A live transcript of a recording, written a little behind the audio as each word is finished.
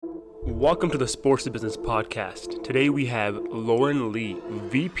Welcome to the Sports to Business podcast. Today we have Lauren Lee,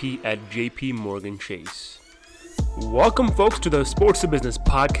 VP at JP Morgan Chase. Welcome, folks, to the Sports to Business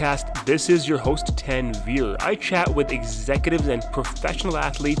podcast. This is your host, Tanveer. I chat with executives and professional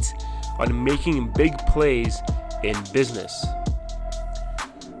athletes on making big plays in business.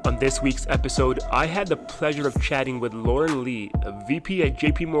 On this week's episode, I had the pleasure of chatting with Lauren Lee, a VP at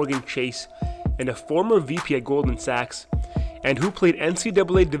JP Morgan Chase and a former VP at Goldman Sachs, and who played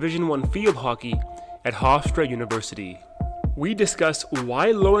NCAA Division I field hockey at Hofstra University. We discuss why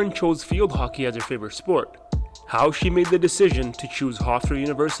Lauren chose field hockey as her favorite sport, how she made the decision to choose Hofstra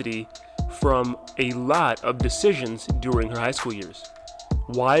University from a lot of decisions during her high school years,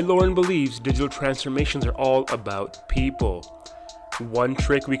 why Lauren believes digital transformations are all about people, one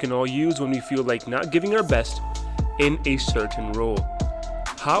trick we can all use when we feel like not giving our best in a certain role,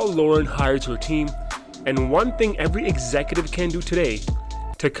 how Lauren hires her team, and one thing every executive can do today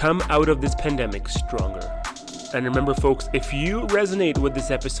to come out of this pandemic stronger. And remember, folks, if you resonate with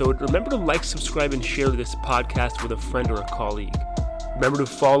this episode, remember to like, subscribe, and share this podcast with a friend or a colleague. Remember to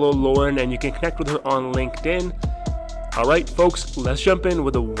follow Lauren, and you can connect with her on LinkedIn. All right, folks, let's jump in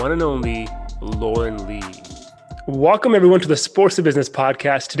with the one and only Lauren Lee. Welcome, everyone, to the Sports to Business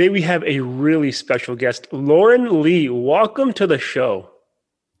podcast. Today, we have a really special guest, Lauren Lee. Welcome to the show.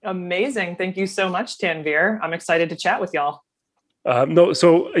 Amazing. Thank you so much, Tanveer. I'm excited to chat with y'all. I'm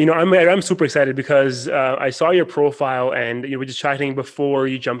super excited because I saw your profile and you were just chatting before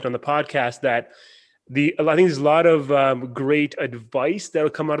you jumped on the podcast that I think there's a lot of great advice that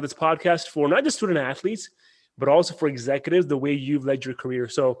will come out of this podcast for not just student athletes, but also for executives, the way you've led your career.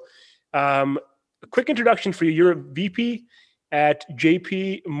 So a quick introduction for you. You're a VP at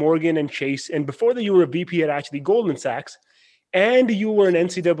JP Morgan and Chase. And before that, you were a VP at actually Goldman Sachs. And you were an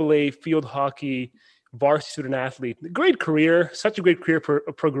NCAA field hockey varsity student athlete. Great career, such a great career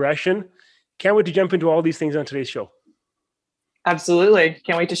progression. Can't wait to jump into all these things on today's show. Absolutely.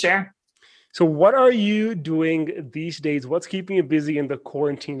 Can't wait to share. So what are you doing these days? What's keeping you busy in the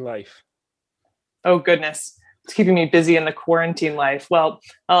quarantine life? Oh, goodness. It's keeping me busy in the quarantine life. Well,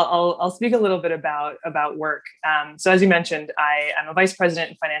 I'll speak a little bit about work. So as you mentioned, I am a vice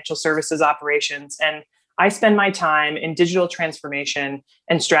president in financial services operations, and I spend my time in digital transformation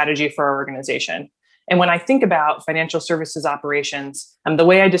and strategy for our organization. And when I think about financial services operations, the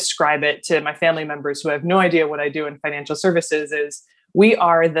way I describe it to my family members who have no idea what I do in financial services is we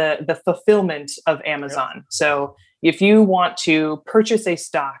are the fulfillment of Amazon. Yep. So if you want to purchase a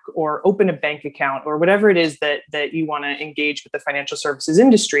stock or open a bank account or whatever it is that you want to engage with the financial services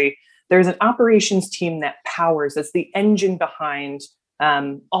industry, there's an operations team that's the engine behind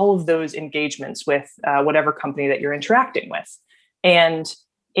all of those engagements with whatever company that you're interacting with. And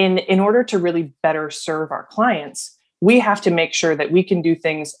in order to really better serve our clients, we have to make sure that we can do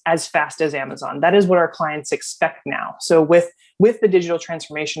things as fast as Amazon. That is what our clients expect now. So with the digital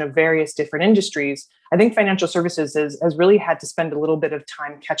transformation of various different industries, I think financial services has really had to spend a little bit of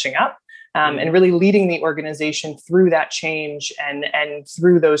time catching up and really leading the organization through that change and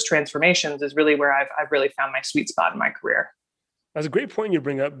through those transformations is really where I've really found my sweet spot in my career. That's a great point you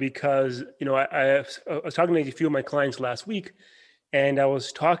bring up because, I was talking to a few of my clients last week, and I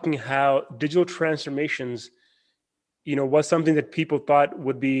was talking how digital transformations, was something that people thought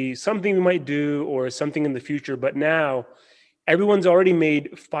would be something we might do or something in the future. But now everyone's already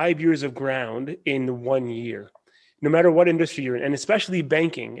made 5 years of ground in 1 year, no matter what industry you're in, and especially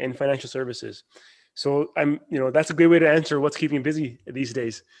banking and financial services. So that's a great way to answer what's keeping you busy these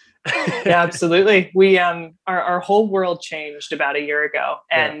days. Yeah, absolutely. We our whole world changed about a year ago,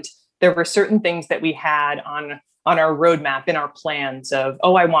 and there were certain things that we had on our roadmap in our plans of,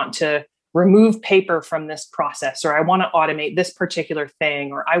 I want to remove paper from this process, or I want to automate this particular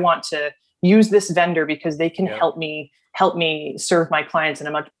thing, or I want to use this vendor because they can help me serve my clients in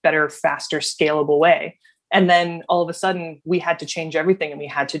a much better, faster, scalable way. And then all of a sudden we had to change everything and we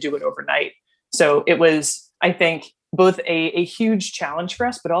had to do it overnight. So it was, I think, both a huge challenge for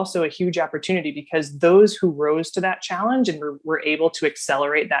us, but also a huge opportunity because those who rose to that challenge and were able to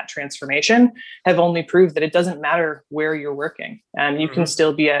accelerate that transformation have only proved that it doesn't matter where you're working. You can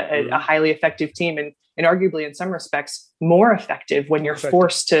still be a highly effective team and arguably in some respects more effective when you're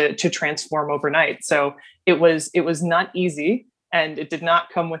forced to transform overnight. So it was not easy and it did not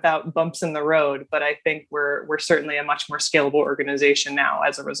come without bumps in the road, but I think we're certainly a much more scalable organization now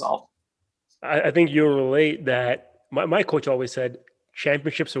as a result. I think you'll relate that my coach always said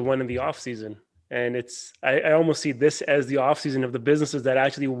championships are won in the off season. And I almost see this as the off season of the businesses that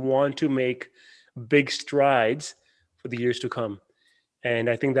actually want to make big strides for the years to come. And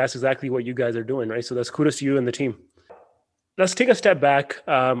I think that's exactly what you guys are doing, right? So that's kudos to you and the team. let's take a step back.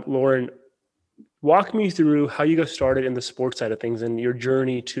 Lauren, walk me through how you got started in the sports side of things and your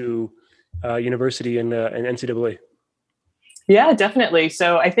journey to university and NCAA. Yeah, definitely.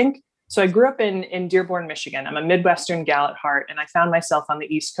 So I grew up in Dearborn, Michigan. I'm a Midwestern gal at heart, and I found myself on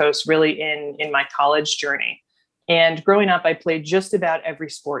the East Coast really in my college journey. And growing up, I played just about every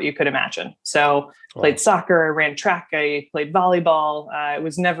sport you could imagine. So played soccer, I ran track, I played volleyball. I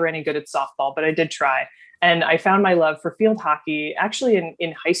was never any good at softball, but I did try. And I found my love for field hockey actually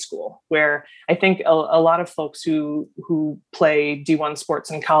in high school, where I think a lot of folks who play D1 sports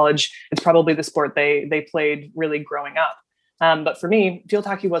in college, it's probably the sport they played really growing up. But for me, field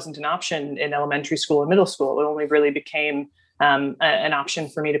hockey wasn't an option in elementary school and middle school. It only really became an option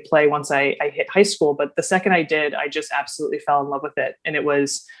for me to play once I hit high school. But the second I did, I just absolutely fell in love with it. And it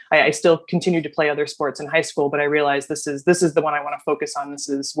was, I still continued to play other sports in high school, but I realized this is the one I want to focus on. This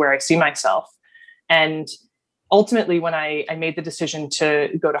is where I see myself. And ultimately, when I made the decision to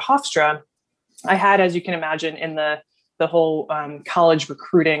go to Hofstra, I had, as you can imagine, in the whole college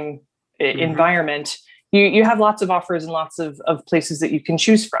recruiting environment, you have lots of offers and lots of places that you can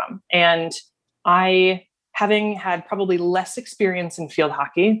choose from. And I, having had probably less experience in field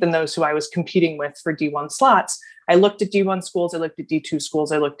hockey than those who I was competing with for D1 slots, I looked at D1 schools, I looked at D2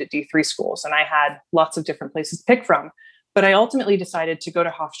 schools, I looked at D3 schools, and I had lots of different places to pick from. But I ultimately decided to go to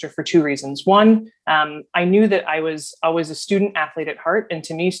Hofstra for two reasons. One, I knew that I was always a student athlete at heart. And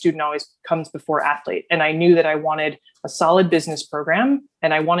to me, student always comes before athlete. And I knew that I wanted a solid business program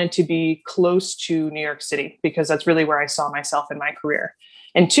and I wanted to be close to New York City because that's really where I saw myself in my career.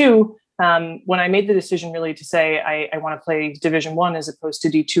 And two, when I made the decision really to say I want to play Division I as opposed to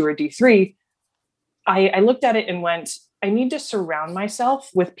D2 or D3, I looked at it and went, I need to surround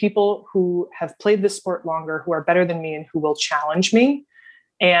myself with people who have played this sport longer, who are better than me and who will challenge me.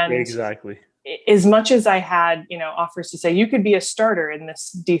 And exactly, as much as I had, offers to say, you could be a starter in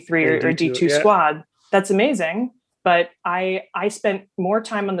this D3 or D2 squad, that's amazing. But I spent more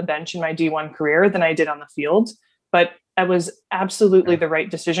time on the bench in my D1 career than I did on the field. But that was absolutely the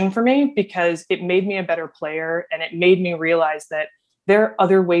right decision for me because it made me a better player. And it made me realize that there are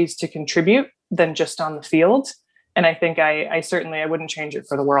other ways to contribute than just on the field. And I think I wouldn't change it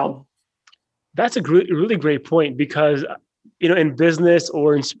for the world. That's a really great point because, in business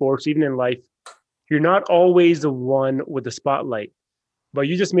or in sports, even in life, you're not always the one with the spotlight. But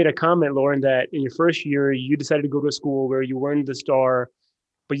you just made a comment, Lauren, that in your first year, you decided to go to a school where you weren't the star,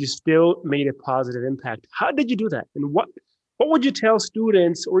 but you still made a positive impact. How did you do that? And what would you tell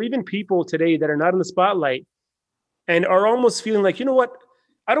students or even people today that are not in the spotlight and are almost feeling like, you know what?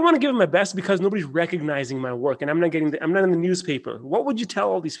 I don't want to give them my best because nobody's recognizing my work and I'm not in the newspaper. What would you tell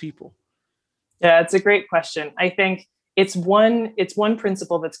all these people? Yeah, it's a great question. I think it's one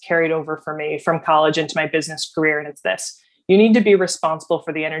principle that's carried over for me from college into my business career. And it's this: you need to be responsible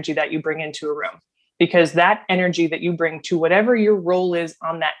for the energy that you bring into a room, because that energy that you bring to whatever your role is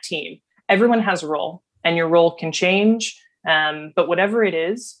on that team, everyone has a role and your role can change. But whatever it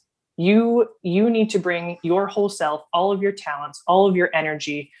is, you need to bring your whole self, all of your talents, all of your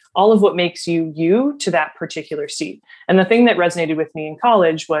energy, all of what makes you to that particular seat. And the thing that resonated with me in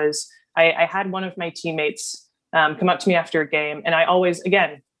college was I had one of my teammates come up to me after a game. And I always,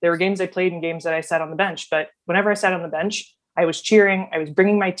 again, there were games I played and games that I sat on the bench. But whenever I sat on the bench, I was cheering. I was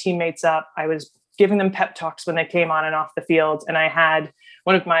bringing my teammates up. I was giving them pep talks when they came on and off the field. And I had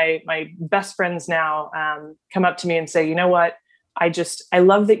one of my best friends now come up to me and say, you know what? I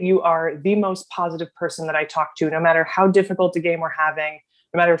love that you are the most positive person that I talk to, no matter how difficult a game we're having,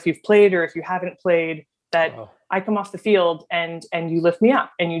 no matter if you've played or if you haven't played, that I come off the field and you lift me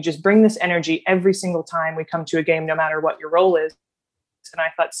up and you just bring this energy every single time we come to a game, no matter what your role is. And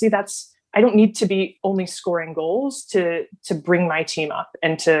I thought, I don't need to be only scoring goals to bring my team up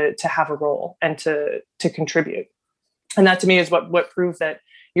and to have a role and to contribute. And that to me is what proved that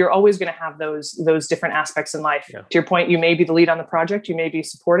you're always going to have those different aspects in life. Yeah. To your point, you may be the lead on the project, you may be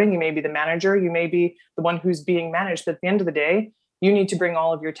supporting, you may be the manager, you may be the one who's being managed. But at the end of the day, you need to bring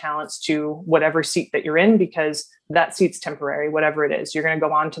all of your talents to whatever seat that you're in, because that seat's temporary, whatever it is. You're going to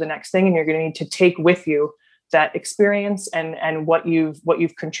go on to the next thing, and you're going to need to take with you that experience and what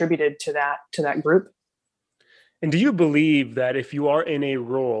you've contributed to that group. And do you believe that if you are in a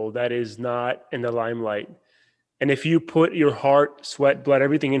role that is not in the limelight, and if you put your heart, sweat, blood,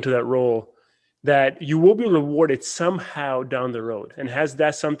 everything into that role, that you will be rewarded somehow down the road? And has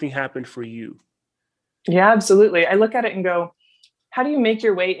that something happened for you? Yeah, absolutely. I look at it and go, how do you make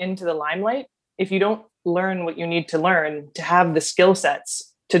your way into the limelight if you don't learn what you need to learn to have the skill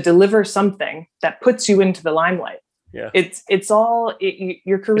sets to deliver something that puts you into the limelight? Yeah. Your It's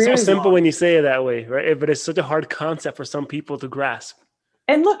career so is simple long. when you say it that way, right? But it's such a hard concept for some people to grasp.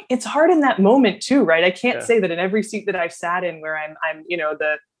 And look, it's hard in that moment too, right? I can't Yeah. say that in every seat that I've sat in where I'm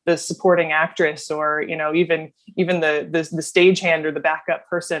the supporting actress, or even the stagehand or the backup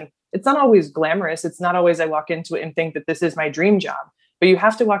person. It's not always glamorous. It's not always I walk into it and think that this is my dream job. But you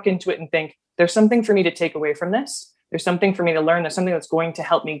have to walk into it and think there's something for me to take away from this. There's something for me to learn. There's something that's going to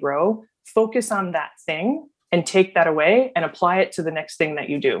help me grow. Focus on that thing and take that away and apply it to the next thing that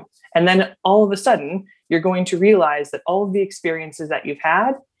you do. And then all of a sudden, you're going to realize that all of the experiences that you've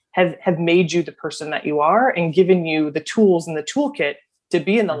had have made you the person that you are and given you the tools and the toolkit to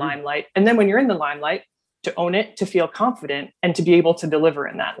be in the limelight. And then when you're in the limelight, to own it, to feel confident, and to be able to deliver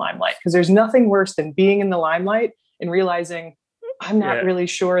in that limelight. Because there's nothing worse than being in the limelight and realizing I'm not really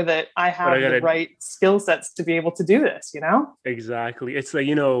sure that I have the right skill sets to be able to do this, Exactly. It's like,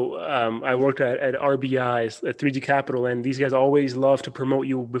 I worked at RBI, at 3G Capital, and these guys always love to promote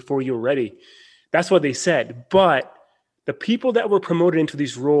you before you're ready. That's what they said. But the people that were promoted into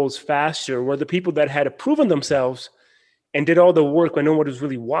these roles faster were the people that had proven themselves and did all the work when no one was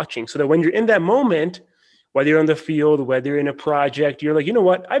really watching. So that when you're in that moment, whether you're on the field, whether you're in a project, you're like, you know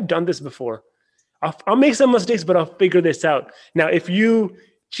what? I've done this before. I'll make some mistakes, but I'll figure this out. Now, if you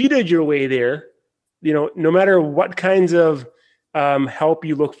cheated your way there, no matter what kinds of help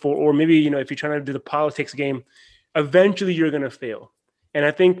you look for, or maybe, if you're trying to do the politics game, eventually you're going to fail. And I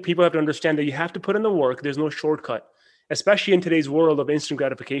think people have to understand that you have to put in the work. There's no shortcut, especially in today's world of instant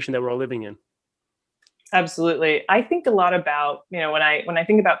gratification that we're all living in. Absolutely. I think a lot about, when I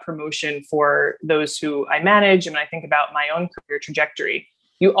think about promotion for those who I manage, and when I think about my own career trajectory,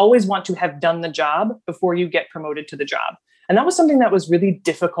 you always want to have done the job before you get promoted to the job. And that was something that was really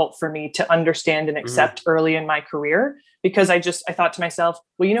difficult for me to understand and accept early in my career, because I thought to myself,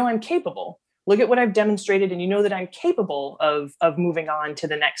 well, I'm capable. Look at what I've demonstrated. And that I'm capable of moving on to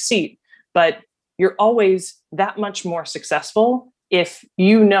the next seat. But you're always that much more successful if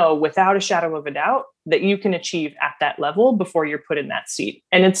without a shadow of a doubt that you can achieve at that level before you're put in that seat.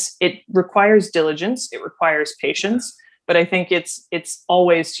 And it requires diligence. It requires patience. But I think it's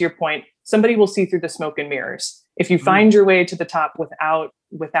always, to your point, somebody will see through the smoke and mirrors. If you find your way to the top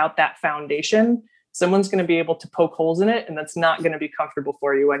without that foundation, someone's going to be able to poke holes in it, and that's not going to be comfortable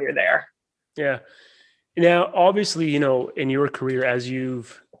for you when you're there. Yeah. Now, obviously, in your career, as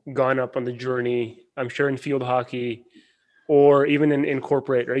you've gone up on the journey, I'm sure in field hockey or even in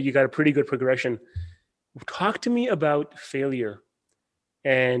corporate, right? You got a pretty good progression. Talk to me about failure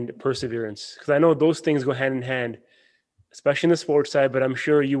and perseverance, because I know those things go hand in hand, especially in the sports side, but I'm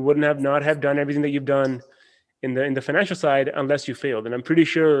sure you wouldn't have done everything that you've done in the financial side unless you failed. And I'm pretty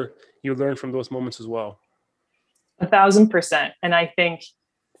sure you learned from those moments as well. 1,000%. And I think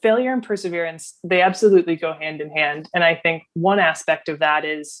failure and perseverance, they absolutely go hand in hand. And I think one aspect of that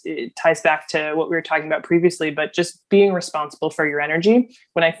it ties back to what we were talking about previously, but just being responsible for your energy.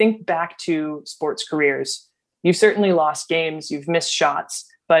 When I think back to sports careers, you've certainly lost games, you've missed shots,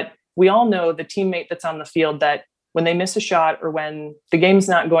 but we all know the teammate that's on the field that when they miss a shot or when the game's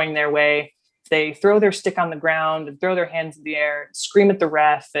not going their way, they throw their stick on the ground and throw their hands in the air, scream at the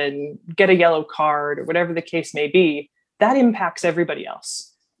ref and get a yellow card or whatever the case may be, that impacts everybody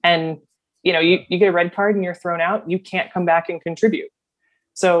else. And, you get a red card and you're thrown out, you can't come back and contribute.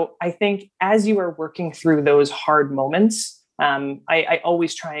 So I think as you are working through those hard moments, I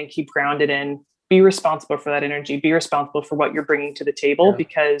always try and keep grounded in, be responsible for that energy, be responsible for what you're bringing to the table,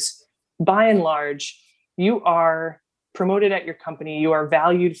 because by and large, you are promoted at your company. You are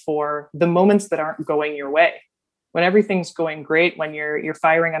valued for the moments that aren't going your way. When everything's going great, when you're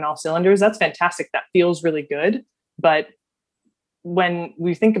firing on all cylinders, that's fantastic. That feels really good. But when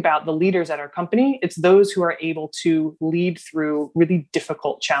we think about the leaders at our company, it's those who are able to lead through really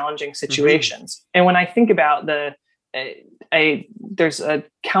difficult, challenging situations. And when I think about there's a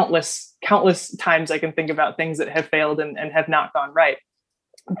countless times I can think about things that have failed and have not gone right.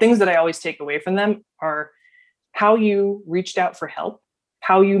 Things that I always take away from them are how you reached out for help,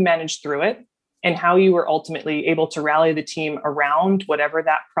 how you managed through it, and how you were ultimately able to rally the team around whatever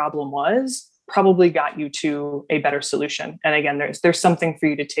that problem was, probably got you to a better solution. And again, there's something for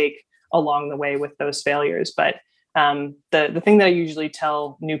you to take along the way with those failures. But the thing that I usually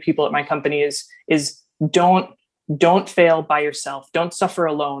tell new people at my company is don't fail by yourself. Don't suffer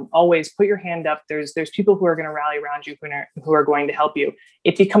alone. Always put your hand up. There's people who are going to rally around you, who are going to help you.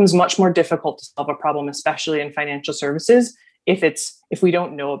 It becomes much more difficult to solve a problem, especially in financial services, if we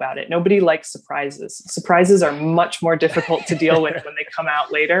don't know about it. Nobody likes surprises. Surprises are much more difficult to deal with when they come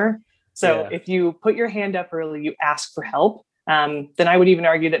out later. So if you put your hand up early, you ask for help, then I would even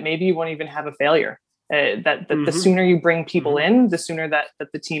argue that maybe you won't even have a failure. That the Mm-hmm. sooner you bring people Mm-hmm. in, the sooner that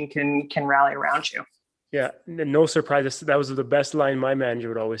the team can rally around you. Yeah, no surprise. That was the best line my manager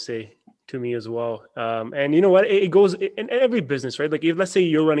would always say to me as well. And you know what? It goes in every business, right? Like if let's say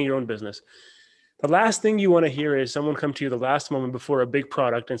you're running your own business, the last thing you want to hear is someone come to you the last moment before a big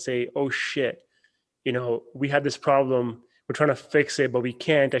product and say, "Oh shit, we had this problem. We're trying to fix it, but we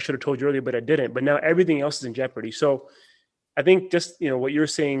can't. I should have told you earlier, but I didn't. But now everything else is in jeopardy." So I think just what you're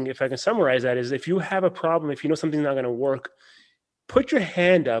saying, if I can summarize that, is if you have a problem, if you know something's not going to work, put your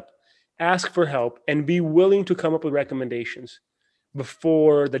hand up, ask for help, and be willing to come up with recommendations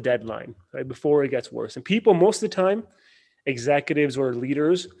before the deadline, right? Before it gets worse. And people, most of the time, executives or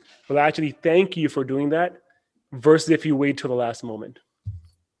leaders will actually thank you for doing that versus if you wait till the last moment.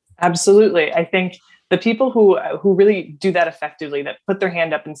 Absolutely. I think the people who really do that effectively, that put their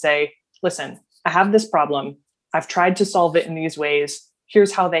hand up and say, listen, I have this problem. I've tried to solve it in these ways.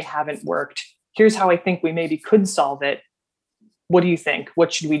 Here's how they haven't worked. Here's how I think we maybe could solve it. What do you think?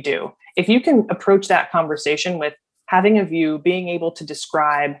 What should we do? If you can approach that conversation with having a view, being able to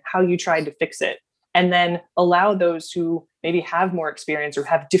describe how you tried to fix it, and then allow those who maybe have more experience or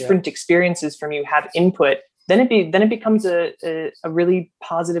have different experiences from you have input, then it becomes a really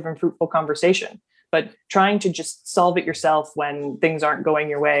positive and fruitful conversation. But trying to just solve it yourself when things aren't going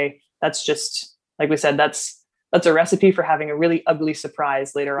your way, that's just, like we said, that's a recipe for having a really ugly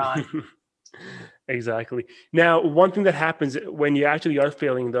surprise later on. Exactly. Now, one thing that happens when you actually are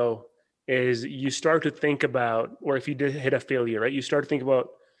failing, though, is you start to think about, or if you did hit a failure, right, you start to think about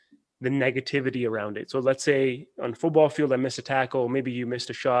the negativity around it. So let's say on football field, I missed a tackle, maybe you missed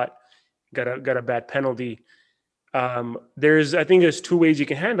a shot, got a bad penalty. I think there's two ways you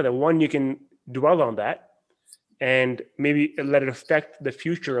can handle it. One, you can dwell on that and maybe let it affect the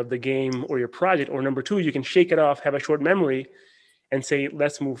future of the game or your project. Or number two, you can shake it off, have a short memory, and say,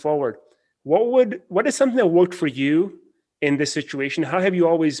 let's move forward. What is something that worked for you in this situation? How have you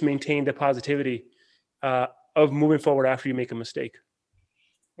always maintained the positivity of moving forward after you make a mistake?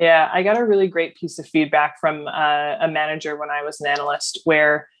 Yeah, I got a really great piece of feedback from a manager when I was an analyst,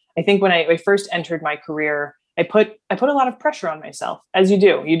 where I think when I first entered my career, I put a lot of pressure on myself, as you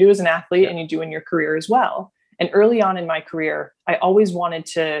do as an athlete, and you do in your career as well. And early on in my career, I always wanted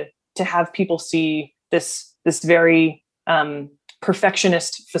to have people see this very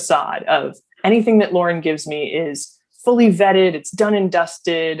perfectionist facade of anything that Lauren gives me is fully vetted. It's done and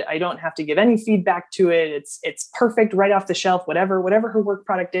dusted. I don't have to give any feedback to it. It's perfect right off the shelf. Whatever her work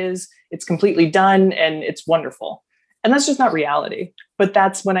product is, it's completely done and it's wonderful. And that's just not reality. But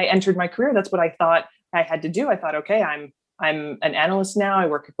that's when I entered my career. That's what I thought I had to do. I thought, okay, I'm an analyst now. I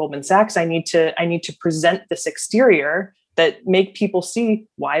work at Goldman Sachs. I need to present this exterior that make people see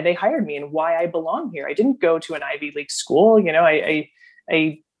why they hired me and why I belong here. I didn't go to an Ivy League school. I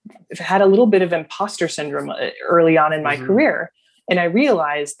had a little bit of imposter syndrome early on in my career. And I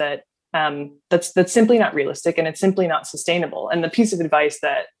realized that that's simply not realistic and it's simply not sustainable. And the piece of advice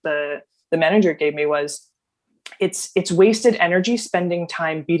that the manager gave me was, it's wasted energy spending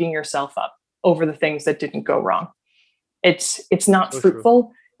time beating yourself up over the things that didn't go wrong. It's not so fruitful.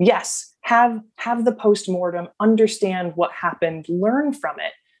 True. Yes, have the postmortem, understand what happened, learn from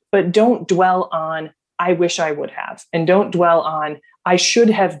it, but don't dwell on, I wish I would have, and don't dwell on, I should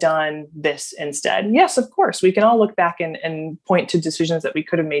have done this instead. Yes, of course, we can all look back and point to decisions that we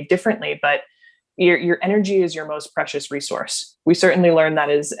could have made differently, but your energy is your most precious resource. We certainly learn that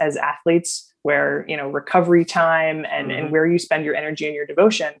as athletes, where recovery time and where you spend your energy and your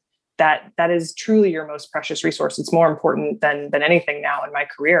devotion, that is truly your most precious resource. It's more important than anything now in my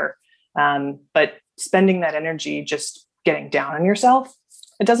career. But spending that energy just getting down on yourself,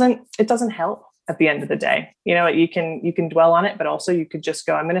 it doesn't help at the end of the day. You can dwell on it, but also you could just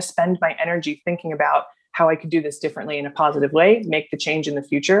go, I'm going to spend my energy thinking about how I could do this differently in a positive way, make the change in the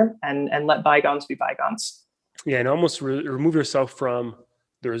future, and let bygones be bygones. Yeah, and almost remove yourself from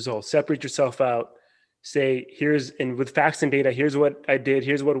the results. Separate yourself out. Say, with facts and data, here's what I did,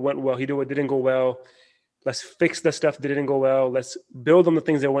 here's what went well, here's what didn't go well. Let's fix the stuff that didn't go well. Let's build on the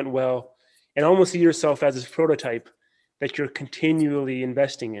things that went well, and almost see yourself as this prototype that you're continually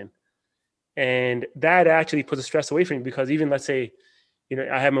investing in. And that actually puts the stress away from you, because even let's say,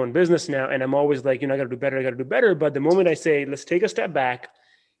 I have my own business now and I'm always like, I got to do better. But the moment I say, let's take a step back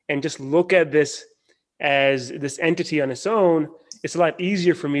and just look at this as this entity on its own, it's a lot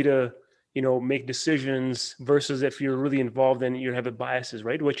easier for me to make decisions versus if you're really involved and you have biases,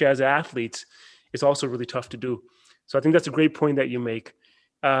 right? Which as athletes, it's also really tough to do. So I think that's a great point that you make.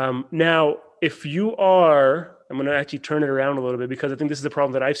 Now, if you are, I'm going to actually turn it around a little bit, because I think this is the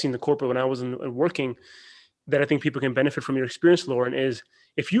problem that I've seen in the corporate when I was working, that I think people can benefit from your experience, Lauren, is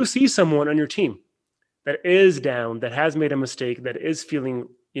if you see someone on your team that is down, that has made a mistake, that is feeling,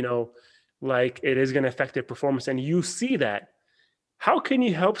 like it is going to affect their performance, and you see that, how can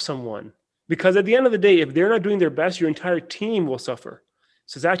you help someone? Because at the end of the day, if they're not doing their best, your entire team will suffer.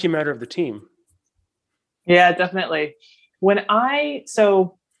 So it's actually a matter of the team. Yeah, definitely.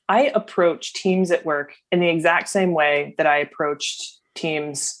 I approach teams at work in the exact same way that I approached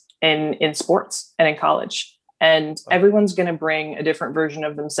teams in sports and in college. And everyone's going to bring a different version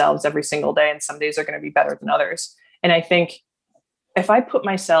of themselves every single day. And some days are going to be better than others. And I think if I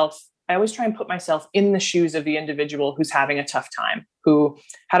always try and put myself in the shoes of the individual who's having a tough time, who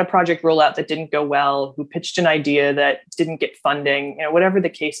had a project rollout that didn't go well, who pitched an idea that didn't get funding, whatever the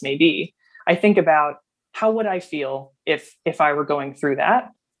case may be. I think about, how would I feel if I were going through that?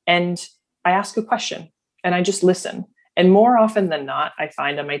 And I ask a question and I just listen. And more often than not, I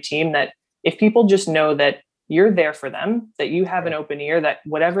find on my team that if people just know that you're there for them, that you have an open ear, that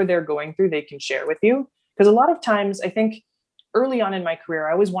whatever they're going through, they can share with you. Because a lot of times, I think early on in my career,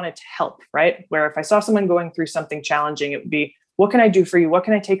 I always wanted to help, right? Where if I saw someone going through something challenging, it would be, what can I do for you? What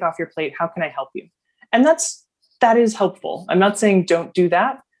can I take off your plate? How can I help you? And that is helpful. I'm not saying don't do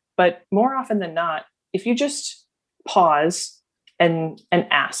that, but more often than not, if you just pause and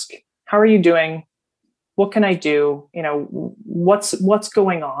ask, how are you doing? What can I do? What's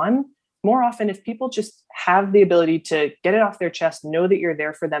going on? More often, if people just have the ability to get it off their chest, know that you're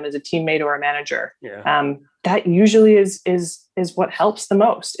there for them as a teammate or a manager, that usually is what helps the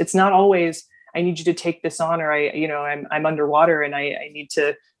most. It's not always, I need you to take this on, or I'm underwater and I need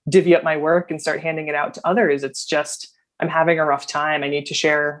to divvy up my work and start handing it out to others. It's just, I'm having a rough time. I need to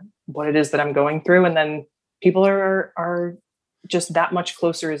share what it is that I'm going through. And then people are just that much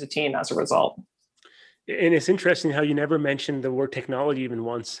closer as a team as a result. And it's interesting how you never mentioned the word technology even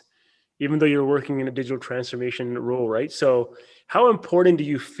once, even though you're working in a digital transformation role, right? So how important do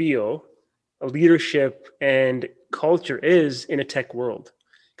you feel leadership and culture is in a tech world?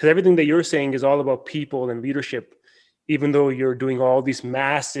 Because everything that you're saying is all about people and leadership, even though you're doing all these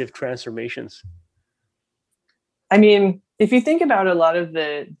massive transformations. I mean, if you think about a lot of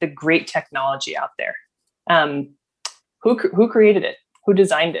the great technology out there, who created it? Who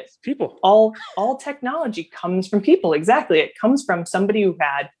designed it? People. All technology comes from people. Exactly. It comes from somebody who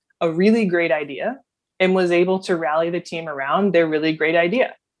had a really great idea and was able to rally the team around their really great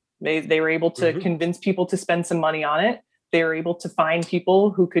idea. They were able to convince people to spend some money on it. They were able to find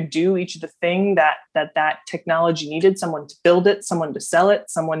people who could do each of the thing that technology needed, someone to build it, someone to sell it,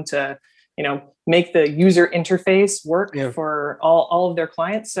 someone to, make the user interface work for all of their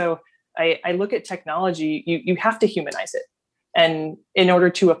clients. So I look at technology, you have to humanize it. And in order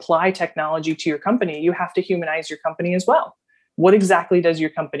to apply technology to your company, you have to humanize your company as well. What exactly does your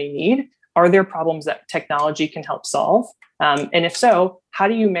company need? Are there problems that technology can help solve? And if so, how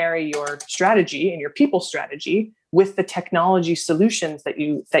do you marry your strategy and your people strategy with the technology solutions that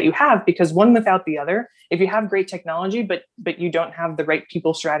you have? Because one without the other, if you have great technology, but you don't have the right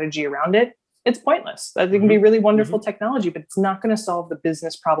people strategy around it, it's pointless. It can be really wonderful technology, but it's not going to solve the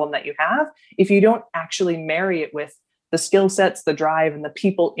business problem that you have if you don't actually marry it with the skill sets, the drive, and the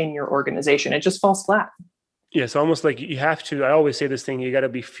people in your organization. It just falls flat. Yeah, it's almost like you have to, I always say this thing, you got to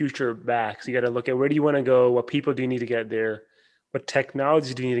be future back. So you got to look at, where do you want to go? What people do you need to get there? What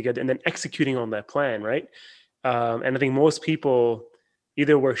technology do you need to get there? And then executing on that plan, right? And I think most people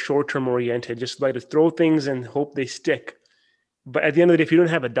either were short-term oriented, just like to throw things and hope they stick. But at the end of the day, if you don't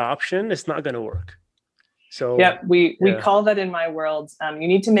have adoption, it's not going to work. So yeah, we call that in my world, you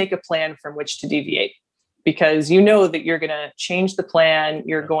need to make a plan from which to deviate. Because you know that you're going to change the plan,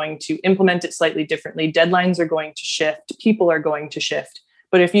 you're going to implement it slightly differently, deadlines are going to shift, people are going to shift.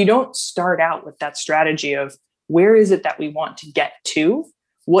 But if you don't start out with that strategy of where is it that we want to get to,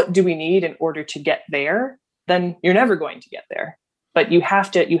 what do we need in order to get there, then you're never going to get there. But you have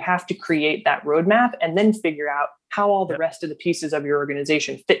to create that roadmap and then figure out how all the rest of the pieces of your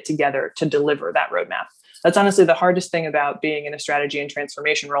organization fit together to deliver that roadmap. That's honestly the hardest thing about being in a strategy and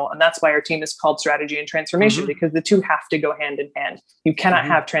transformation role. And that's why our team is called Strategy and Transformation, because the two have to go hand in hand. You cannot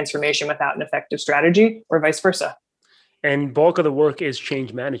have transformation without an effective strategy, or vice versa. And bulk of the work is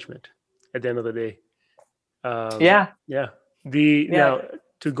change management at the end of the day. Now,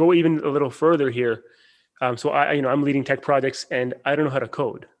 to go even a little further here, so I'm leading tech projects and I don't know how to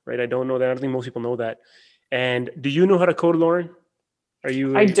code, right? I don't know that. I don't think most people know that. And do you know how to code, Lauren?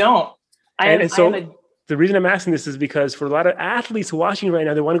 I don't. The reason I'm asking this is because for a lot of athletes watching right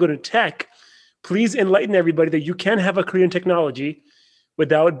now, they want to go to tech. Please enlighten everybody that you can have a career in technology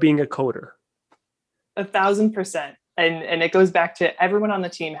without being a coder. 1,000%. And it goes back to everyone on the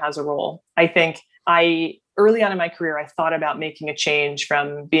team has a role. I think I early on in my career, I thought about making a change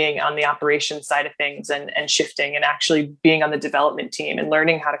from being on the operations side of things and shifting and actually being on the development team and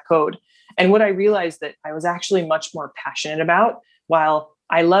learning how to code. And what I realized that I was actually much more passionate about, while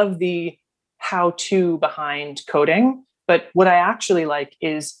I love the how-to behind coding, but what I actually like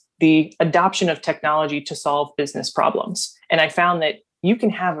is the adoption of technology to solve business problems. And I found that you can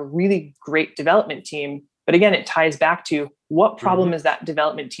have a really great development team, but again, it ties back to what problem is that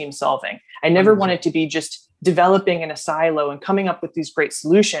development team solving? I never wanted to be just developing in a silo and coming up with these great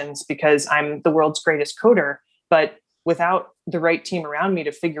solutions because I'm the world's greatest coder, but without the right team around me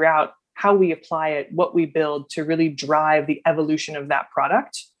to figure out how we apply it, what we build to really drive the evolution of that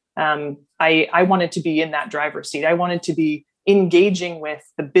product. I wanted to be in that driver's seat. I wanted to be engaging with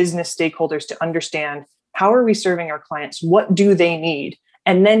the business stakeholders to understand how are we serving our clients? What do they need?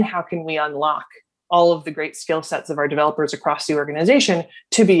 And then how can we unlock all of the great skill sets of our developers across the organization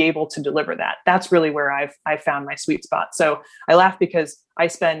to be able to deliver that? That's really where I've found my sweet spot. So I laugh because I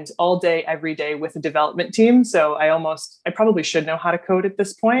spend all day, every day with a development team. So I probably should know how to code at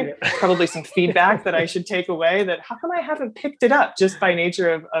this point. Yeah. Probably some feedback that I should take away, that how come I haven't picked it up just by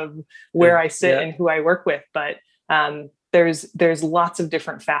nature of where I sit and who I work with. But there's lots of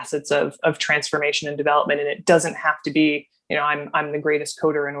different facets of transformation and development, and it doesn't have to be, I'm the greatest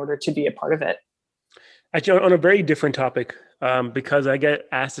coder in order to be a part of it. Actually, on a very different topic, because I get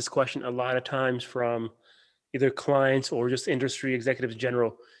asked this question a lot of times from either clients or just industry executives in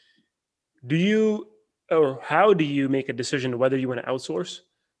general. How do you make a decision whether you want to outsource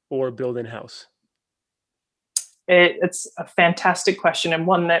or build in-house? It's a fantastic question, and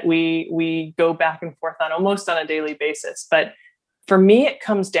one that we go back and forth on almost on a daily basis. But for me, it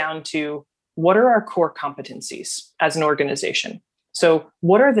comes down to, what are our core competencies as an organization? So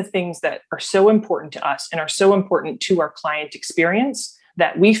what are the things that are so important to us and are so important to our client experience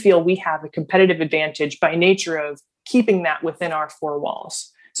that we feel we have a competitive advantage by nature of keeping that within our four walls?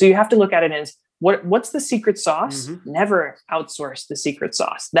 So you have to look at it as, what's the secret sauce? Never outsource the secret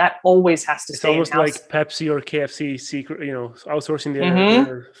sauce. That always has to stay in-house. It's almost like Pepsi or KFC secret, outsourcing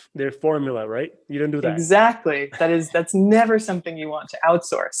their formula, right? You don't do that. Exactly. That's never something you want to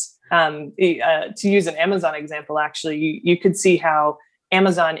outsource. To use an Amazon example, actually, you could see how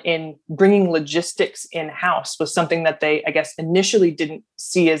Amazon, in bringing logistics in-house, was something that they, I guess, initially didn't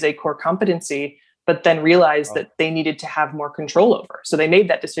see as a core competency, but then realized that they needed to have more control over. So they made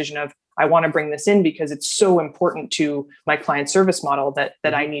that decision of, I want to bring this in because it's so important to my client service model that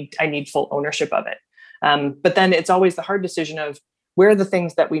I need full ownership of it. But then it's always the hard decision of, where are the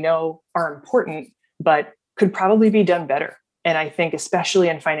things that we know are important, but could probably be done better. And I think especially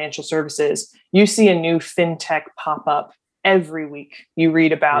in financial services, you see a new fintech pop up every week. You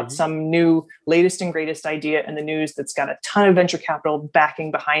read about some new latest and greatest idea in the news that's got a ton of venture capital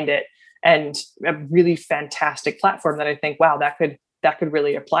backing behind it, and a really fantastic platform that I think, wow, that could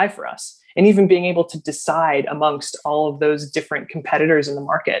really apply for us. And even being able to decide amongst all of those different competitors in the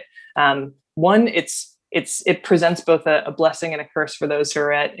market. It presents both a blessing and a curse for those who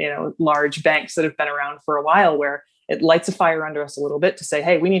are at large banks that have been around for a while, where it lights a fire under us a little bit to say,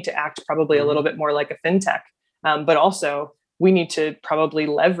 hey, we need to act probably a little bit more like a fintech. But also we need to probably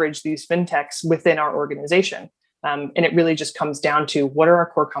leverage these fintechs within our organization. And it really just comes down to, what are our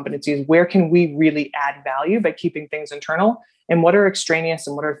core competencies? Where can we really add value by keeping things internal? And what are extraneous,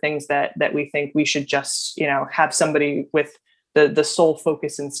 and what are things that we think we should just, have somebody with the sole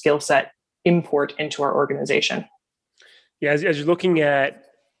focus and skill set import into our organization? Yeah, as you're looking at,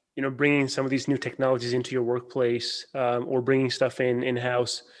 bringing some of these new technologies into your workplace, or bringing stuff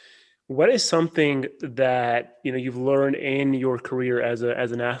in-house, what is something that, you've learned in your career as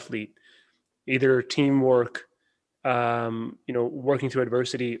an athlete, either teamwork, working through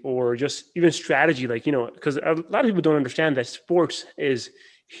adversity, or just even strategy, because a lot of people don't understand that sports is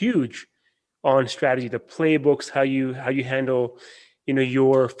huge on strategy, the playbooks, how you handle,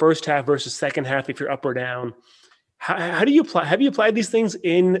 your first half versus second half, if you're up or down. How do you apply? Have you applied these things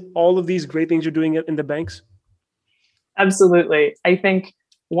in all of these great things you're doing in the banks? Absolutely. I think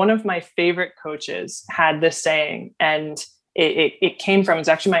one of my favorite coaches had this saying, and it came from, it's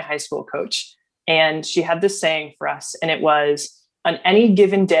actually my high school coach. And she had this saying for us, and it was, on any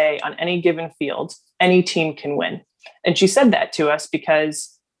given day, on any given field, any team can win. And she said that to us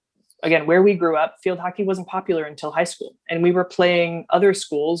because, again, where we grew up, field hockey wasn't popular until high school. And we were playing other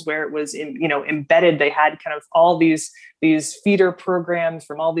schools where it was, embedded. They had kind of all these feeder programs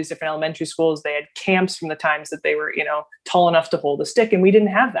from all these different elementary schools. They had camps from the times that they were, tall enough to hold a stick. And we didn't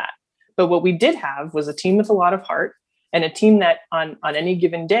have that. But what we did have was a team with a lot of heart, and a team that on any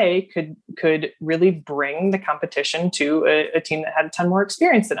given day could really bring the competition to a team that had a ton more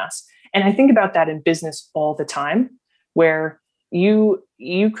experience than us. And I think about that in business all the time, where you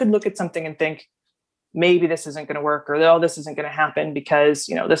could look at something and think, maybe this isn't going to work, or oh, this isn't going to happen because,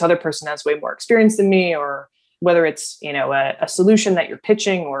 this other person has way more experience than me, or whether it's, a solution that you're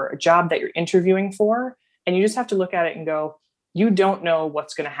pitching or a job that you're interviewing for. And you just have to look at it and go, you don't know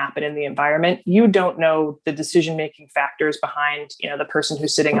what's going to happen in the environment. You don't know the decision-making factors behind, the person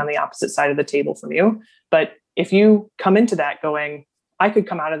who's sitting on the opposite side of the table from you. But if you come into that going, I could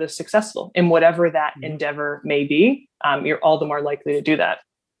come out of this successful in whatever that endeavor may be, you're all the more likely to do that.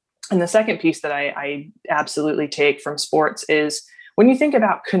 And the second piece that I absolutely take from sports is when you think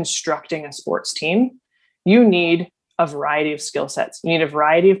about constructing a sports team, you need a variety of skill sets. You need a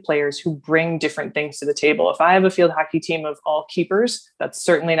variety of players who bring different things to the table. If I have a field hockey team of all keepers, that's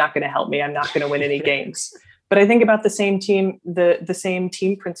certainly not going to help me. I'm not going to win any games. But I think about the same team, the same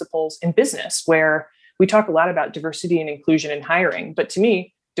team principles in business, where we talk a lot about diversity and inclusion in hiring. But to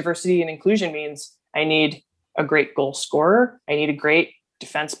me, diversity and inclusion means I need a great goal scorer. I need a great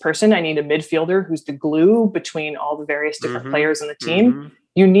defense person. I need a midfielder who's the glue between all the various different players on the team.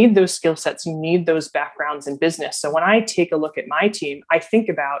 You need those skill sets. You need those backgrounds in business. So when I take a look at my team, I think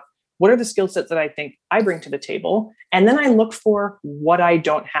about what are the skill sets that I think I bring to the table? And then I look for what I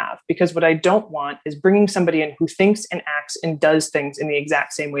don't have, because what I don't want is bringing somebody in who thinks and acts and does things in the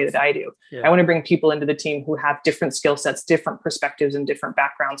exact same way that I do. Yeah. I want to bring people into the team who have different skill sets, different perspectives, and different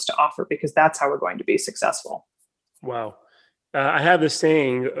backgrounds to offer, because that's how we're going to be successful. Wow. I have this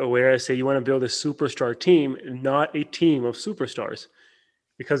saying where I say you want to build a superstar team, not a team of superstars.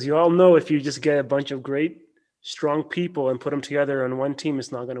 Because you all know if you just get a bunch of great, strong people and put them together on one team,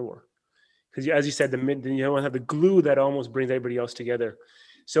 it's not going to work. Because as you said, you don't have the glue that almost brings everybody else together.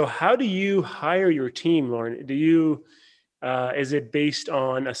 So how do you hire your team, Lauren? Is it based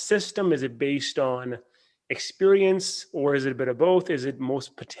on a system? Is it based on experience? Or is it a bit of both? Is it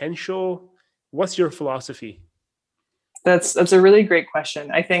most potential? What's your philosophy? That's a really great question.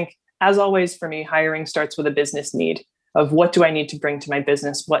 I think, as always, for me, hiring starts with a business need of what do I need to bring to my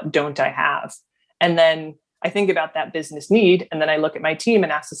business? What don't I have? And then I think about that business need. And then I look at my team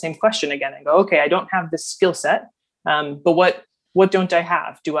and ask the same question again and go, okay, I don't have this skill set, but what don't I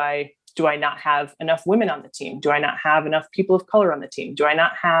have? Do I not have enough women on the team? Do I not have enough people of color on the team? Do I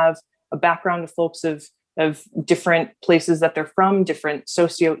not have a background of folks of different places that they're from, different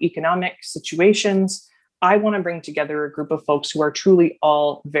socioeconomic situations? I want to bring together a group of folks who are truly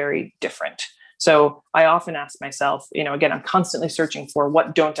all very different. So I often ask myself, again, I'm constantly searching for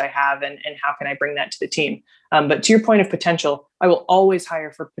what don't I have and how can I bring that to the team? But to your point of potential, I will always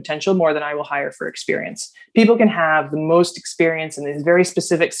hire for potential more than I will hire for experience. People can have the most experience and these very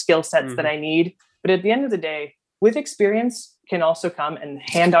specific skill sets that I need. But at the end of the day, with experience can also come, and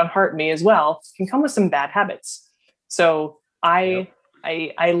hand on heart, me as well, can come with some bad habits. So I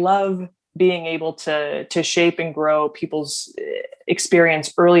love being able to shape and grow people's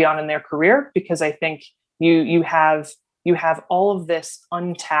experience early on in their career, because I think you have all of this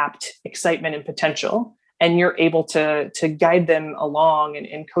untapped excitement and potential, and you're able to guide them along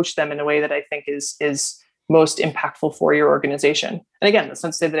and coach them in a way that I think is most impactful for your organization. And again, that's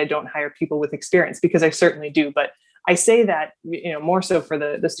not to say that I don't hire people with experience, because I certainly do, but I say that more so for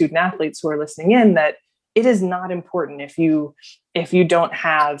the student athletes who are listening in, that it is not important if you don't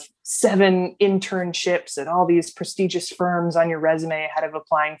have 7 internships at all these prestigious firms on your resume ahead of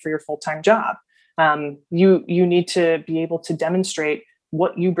applying for your full-time job. You need to be able to demonstrate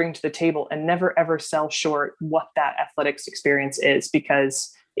what you bring to the table and never ever sell short what that athletics experience is,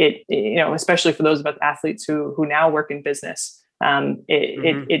 because it especially for those of us athletes who now work in business,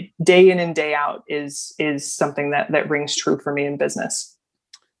 it day in and day out is something that rings true for me in business.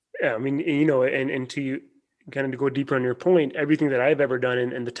 Yeah, I mean, and to kind of go deeper on your point, everything that I've ever done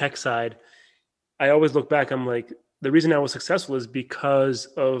in the tech side, I always look back, I'm like, the reason I was successful is because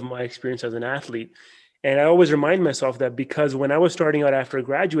of my experience as an athlete. And I always remind myself that, because when I was starting out after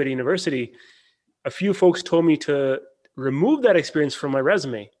graduating university, a few folks told me to remove that experience from my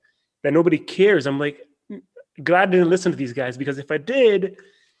resume, that nobody cares. I'm like, glad I didn't listen to these guys, because if I did,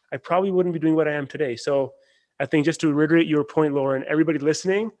 I probably wouldn't be doing what I am today. So I think, just to reiterate your point, Lauren, everybody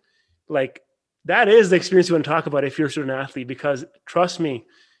listening, like, that is the experience you want to talk about if you're a student athlete, because trust me,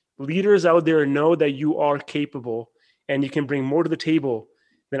 leaders out there know that you are capable and you can bring more to the table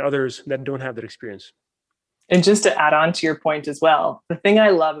than others that don't have that experience. And just to add on to your point as well, the thing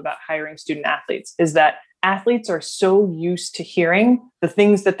I love about hiring student athletes is that athletes are so used to hearing the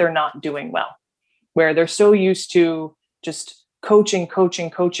things that they're not doing well, where they're so used to just coaching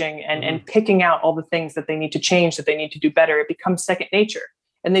and picking out all the things that they need to change, that they need to do better. It becomes second nature,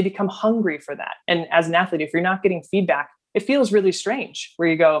 and they become hungry for that. And as an athlete, if you're not getting feedback it feels really strange where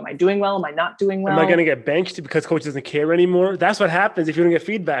you go, am I doing well? Am I not doing well? Am I going to get benched because coach doesn't care anymore? That's what happens if you don't get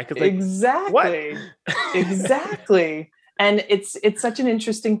feedback. It's like, exactly. What? Exactly. And it's such an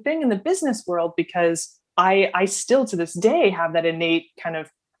interesting thing in the business world, because I still to this day have that innate kind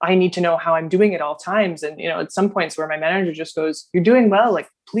of, I need to know how I'm doing at all times. And, at some points where my manager just goes, you're doing well, like,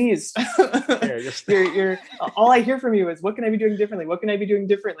 please, you're all I hear from you is, what can I be doing differently? What can I be doing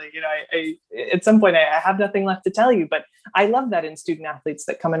differently? I at some point I have nothing left to tell you, but I love that in student athletes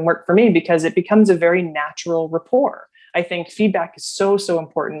that come and work for me, because it becomes a very natural rapport. I think feedback is so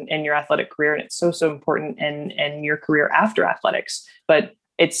important in your athletic career, and it's so important in your career after athletics. But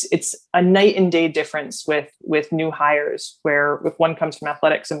it's a night and day difference with new hires, where if one comes from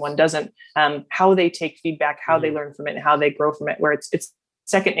athletics and one doesn't, how they take feedback, how they learn from it, and how they grow from it, where it's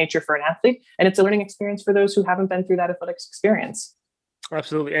second nature for an athlete, and it's a learning experience for those who haven't been through that athletics experience.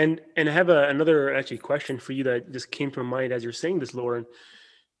 Absolutely. And I have another actually question for you that just came to mind as you're saying this, Lauren,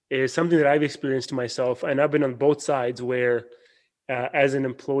 is something that I've experienced myself, and I've been on both sides, where as an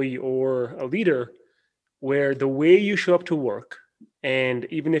employee or a leader, where the way you show up to work, and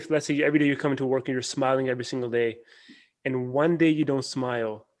even if, let's say, every day you come into work and you're smiling every single day, and one day you don't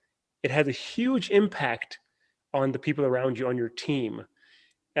smile, it has a huge impact on the people around you, on your team.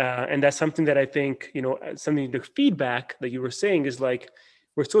 And that's something that I think, something, the feedback that you were saying is like,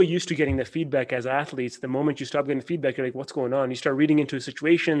 we're so used to getting the feedback as athletes. The moment you stop getting feedback, you're like, what's going on? You start reading into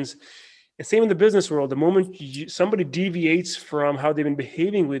situations. And same in the business world. The moment somebody deviates from how they've been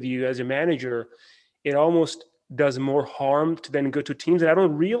behaving with you as a manager, it almost does more harm than good to teams. And I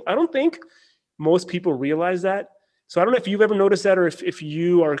don't think most people realize that. So I don't know if you've ever noticed that, or if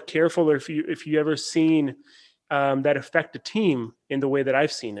you are careful, or if you ever seen that affect a team in the way that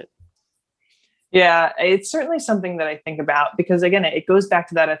I've seen it. Yeah, it's certainly something that I think about, because again, it goes back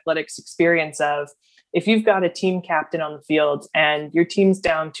to that athletics experience of, if you've got a team captain on the field and your team's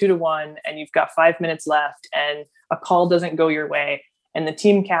down 2-1 and you've got 5 minutes left and a call doesn't go your way, and the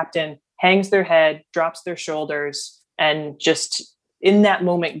team captain hangs their head, drops their shoulders, and just in that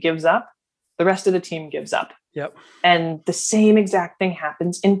moment gives up, the rest of the team gives up. Yep. And the same exact thing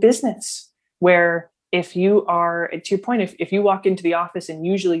happens in business, where if you are, to your point, if you walk into the office and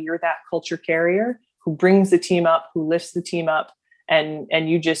usually you're that culture carrier who brings the team up, who lifts the team up, and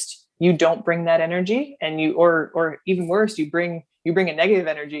you don't bring that energy, and or even worse, you bring a negative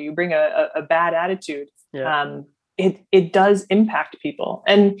energy, you bring a bad attitude. Yeah. It does impact people.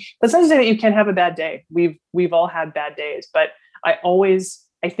 And that's not to say that you can't have a bad day. We've all had bad days, but I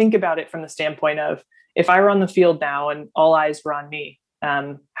think about it from the standpoint of, if I were on the field now and all eyes were on me,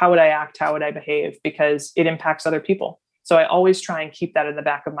 how would I act? How would I behave? Because it impacts other people. So I always try and keep that in the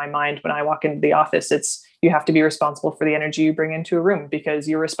back of my mind when I walk into the office. You have to be responsible for the energy you bring into a room, because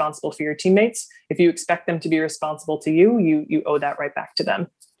you're responsible for your teammates. If you expect them to be responsible to you, you owe that right back to them.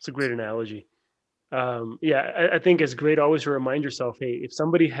 It's a great analogy. I think it's great always to remind yourself, hey,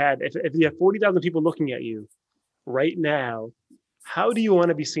 if you have 40,000 people looking at you right now, how do you want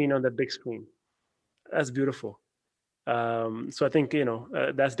to be seen on the big screen? That's beautiful. So I think,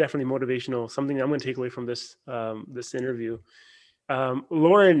 that's definitely motivational, something I'm going to take away from this interview.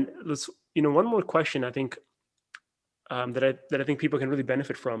 Lauren, let's, one more question, I think, that I think people can really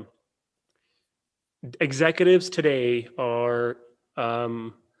benefit from. Executives today are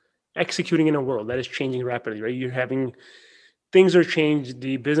executing in a world that is changing rapidly, right? Things are changed,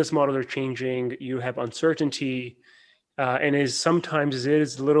 the business models are changing, you have uncertainty, and sometimes it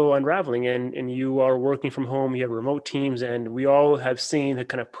is a little unraveling, and you are working from home, you have remote teams, and we all have seen the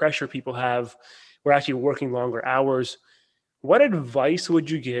kind of pressure people have. We're actually working longer hours. What advice would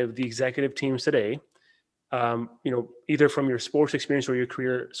you give the executive teams today, either from your sports experience or your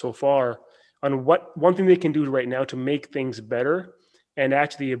career so far, on what one thing they can do right now to make things better and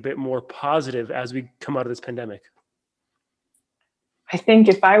actually a bit more positive as we come out of this pandemic? I think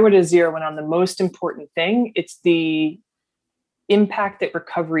if I were to zero in on the most important thing, it's the impact that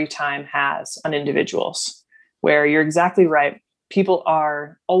recovery time has on individuals, where you're exactly right. People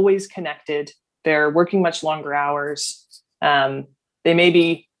are always connected. They're working much longer hours. They may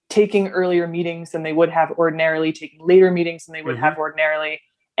be taking earlier meetings than they would have ordinarily, taking later meetings than they would have ordinarily.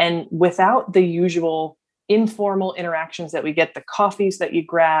 And without the usual informal interactions that we get, the coffees that you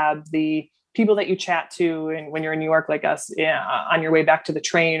grab, the people that you chat to, and when you're in New York like us, on your way back to the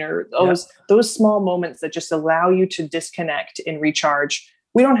train, or those small moments that just allow you to disconnect and recharge,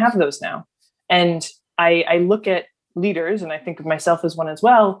 we don't have those now. And I look at leaders, and I think of myself as one as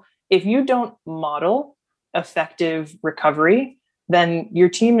well. If you don't model effective recovery, then your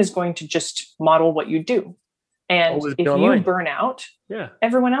team is going to just model what you do. And if you burn out,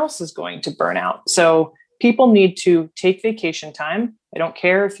 everyone else is going to burn out. So people need to take vacation time. I don't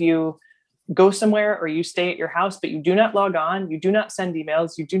care if you go somewhere or you stay at your house, but you do not log on, you do not send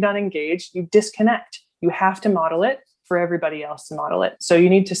emails, you do not engage, you disconnect. You have to model it for everybody else to model it. So you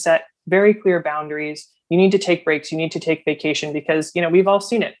need to set very clear boundaries. You need to take breaks. You need to take vacation because, we've all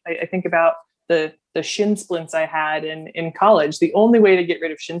seen it. I think about the shin splints I had in college. The only way to get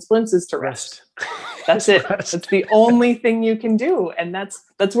rid of shin splints is to rest. That's it. That's the only thing you can do. And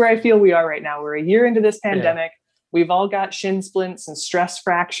that's where I feel we are right now. We're a year into this pandemic. We've all got shin splints and stress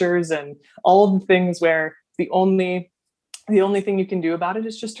fractures and all the things where the only thing you can do about it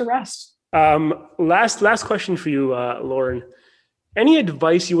is just to rest. Last question for you, Lauren. Any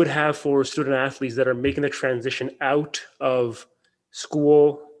advice you would have for student athletes that are making the transition out of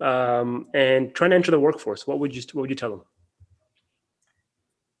school and trying to enter the workforce? What would you tell them?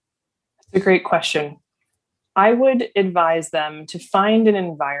 That's a great question. I would advise them to find an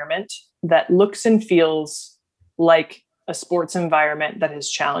environment that looks and feels like a sports environment that has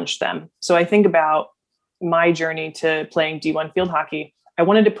challenged them. So I think about my journey to playing D1 field hockey. I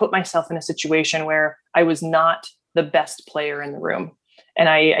wanted to put myself in a situation where I was not the best player in the room. And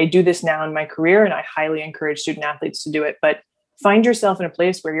I do this now in my career, and I highly encourage student athletes to do it. But find yourself in a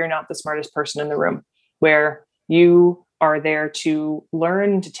place where you're not the smartest person in the room, where you are there to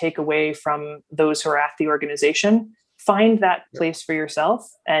learn, to take away from those who are at the organization. Find that place for yourself,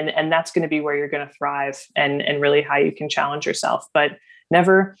 and that's going to be where you're going to thrive and really how you can challenge yourself. But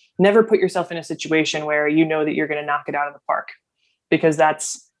never put yourself in a situation where you know that you're going to knock it out of the park, because that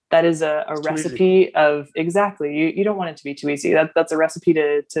is a recipe of exactly. You don't want it to be too easy. That's a recipe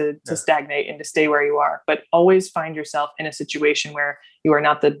to stagnate and to stay where you are. But always find yourself in a situation where you are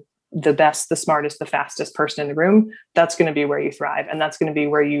not the best, the smartest, the fastest person in the room. That's going to be where you thrive, and that's going to be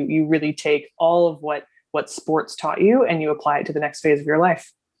where you really take all of what sports taught you and you apply it to the next phase of your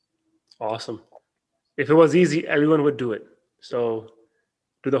life. Awesome. If it was easy, everyone would do it. So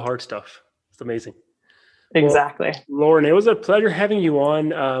do the hard stuff. It's amazing. Exactly. Well, Lauren, it was a pleasure having you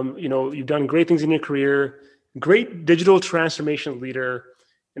on. You've done great things in your career, great digital transformation leader,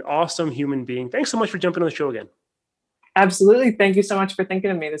 an awesome human being. Thanks so much for jumping on the show again. Absolutely. Thank you so much for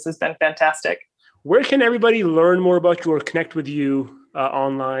thinking of me. This has been fantastic. Where can everybody learn more about you or connect with you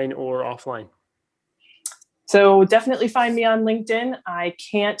online or offline? So definitely find me on LinkedIn. I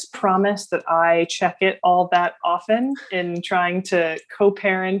can't promise that I check it all that often in trying to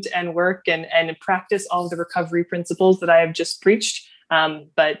co-parent and work and practice all of the recovery principles that I have just preached.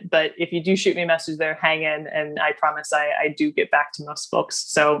 But if you do shoot me a message there, hang in, and I promise I do get back to most folks.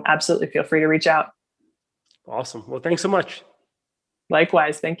 So absolutely feel free to reach out. Awesome. Well, thanks so much.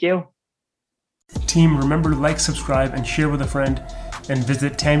 Likewise. Thank you. Team, remember to like, subscribe, and share with a friend, and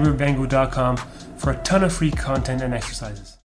visit tanvirbango.com for a ton of free content and exercises.